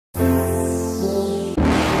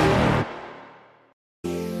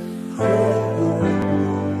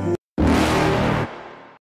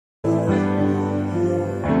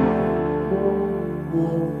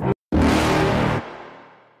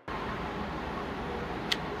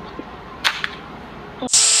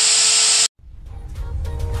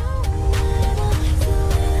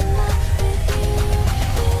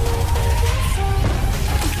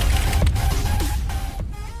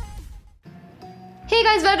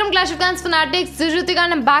Welcome clash of clans fanatics, this is Ritika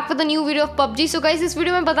and I am back with a new video of PUBG. So guys, इस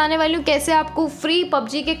video में बताने वाली हूँ कैसे आपको फ्री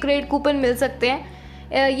पबजी के क्रेड कूपन मिल सकते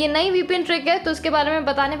हैं। ये नई वीपीएन ट्रिक है तो उसके बारे में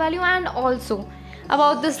बताने वाली हूँ and also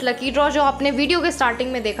about this lucky draw जो आपने वीडियो के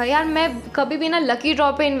स्टार्टिंग में देखा। यार मैं कभी भी ना लकी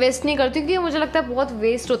ड्रॉ पे इन्वेस्ट नहीं करती क्योंकि मुझे लगता है बहुत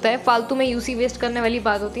वेस्ट होता है, फालतू में यूसी वेस्ट करने वाली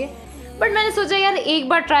बात होती है। बट मैंने सोचा यार एक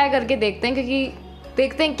बार ट्राई करके देखते हैं, क्योंकि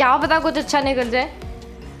देखते हैं क्या पता कुछ अच्छा निकल जाए।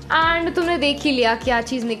 एंड तुमने देख ही लिया क्या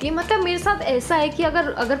चीज़ निकली। मतलब मेरे साथ ऐसा है कि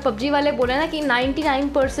अगर पबजी वाले बोले ना कि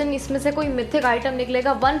 99% इसमें से कोई मिथिक आइटम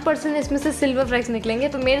निकलेगा, 1% इसमें से सिल्वर फ्रैग्स निकलेंगे,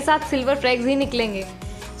 तो मेरे साथ सिल्वर फ्रैग्स ही निकलेंगे।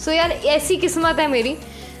 सो यार ऐसी किस्मत है मेरी,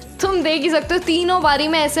 तुम देख ही सकते हो। तीनों बारी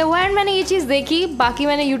में ऐसे हुआ एंड मैंने ये चीज़ देखी, बाकी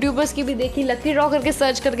मैंने यूट्यूबर्स की भी देखी, लकी ड्रॉ करके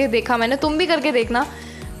सर्च करके देखा मैंने, तुम भी करके देखना।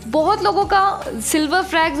 बहुत लोगों का सिल्वर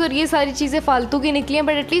फ्रैग्स और ये सारी चीज़ें फालतू की निकली हैं,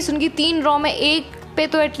 बट एटलीस्ट उनकी 3 ड्रॉ में एक पे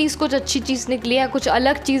तो एटलीस्ट कुछ अच्छी चीज़ निकली है, कुछ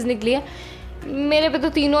अलग चीज़ निकली है। मेरे पे तो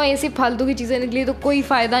तीनों ऐसी फालतू की चीज़ें निकली, तो कोई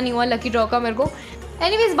फ़ायदा नहीं हुआ लकी ड्रॉ का मेरे को।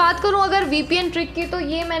 एनीवेज बात करूँ अगर वीपीएन ट्रिक की, तो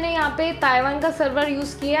ये मैंने यहाँ पे ताइवान का सर्वर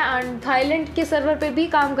यूज़ किया एंड थाईलैंड के सर्वर पे भी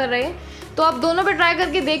काम कर रहे हैं, तो आप दोनों पे ट्राई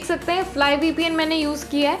करके देख सकते हैं। फ्लाई वीपीएन मैंने यूज़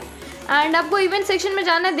किया है एंड आपको इवेंट सेक्शन में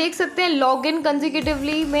जाना है, देख सकते हैं लॉग इन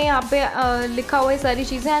कंसेक्यूटिवली में यहाँ पे लिखा हुआ है सारी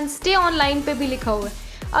चीज़ें एंड स्टे ऑनलाइन पे भी लिखा हुआ है।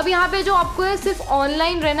 अब यहाँ पे जो आपको है सिर्फ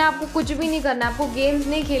ऑनलाइन रहना है, आपको कुछ भी नहीं करना है, आपको गेम्स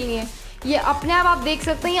नहीं खेलनी है। ये अपने आप देख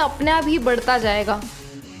सकते हैं, ये अपने आप ही बढ़ता जाएगा।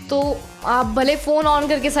 तो आप भले फ़ोन ऑन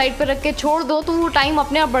करके साइड पर रख के छोड़ दो तो वो टाइम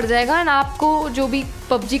अपने आप बढ़ जाएगा एंड आपको जो भी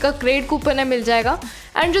पबजी का क्रेड कूपन है मिल जाएगा।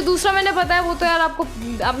 एंड जो दूसरा मैंने बताया वो तो यार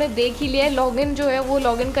आपने देख ही लिया है, लॉगिन जो है वो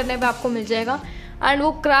लॉगिन करने पे आपको मिल जाएगा। एंड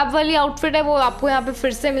वो क्रैब वाली आउटफिट है वो आपको यहाँ पे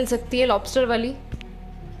फिर से मिल सकती है, लॉबस्टर वाली।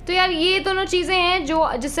 तो यार ये दोनों चीज़ें हैं जो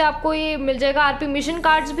जिससे आपको ये मिल जाएगा। आरपी मिशन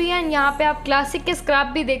कार्ड्स भी हैं, यहाँ पे आप क्लासिक के स्क्रैप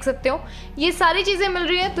भी देख सकते हो। ये सारी चीज़ें मिल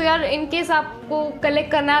रही हैं, तो यार इन केस आपको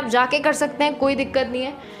कलेक्ट करना है आप जाके कर सकते हैं, कोई दिक्कत नहीं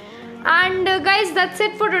है। And guys that's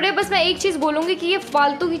it for today. बस मैं एक चीज़ बोलूँगी कि ये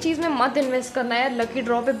फालतू की चीज़ में मत इन्वेस्ट करना है यार, लकी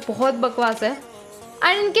ड्रॉ पे बहुत बकवास है।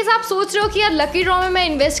 एंड इनकेस आप सोच रहे हो कि यार लकी ड्रॉ में मैं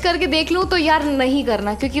इन्वेस्ट करके देख लूँ, तो यार नहीं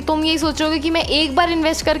करना, क्योंकि तुम यही सोच रहे हो कि मैं एक बार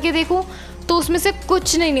इन्वेस्ट करके देखूँ तो उसमें से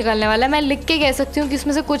कुछ नहीं निकलने वाला है। मैं लिख के कह सकती हूँ कि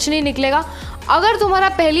इसमें से कुछ नहीं निकलेगा। अगर तुम्हारा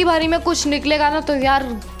पहली बारी में कुछ निकलेगा ना, तो यार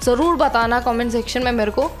ज़रूर बताना कमेंट सेक्शन में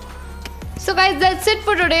मेरे को। So guys that's it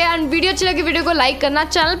for today and video अच्छी लगी वीडियो को लाइक करना,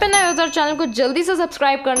 चैनल पे नए हो तो चैनल को जल्दी से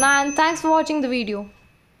सब्सक्राइब करना and thanks for watching the video.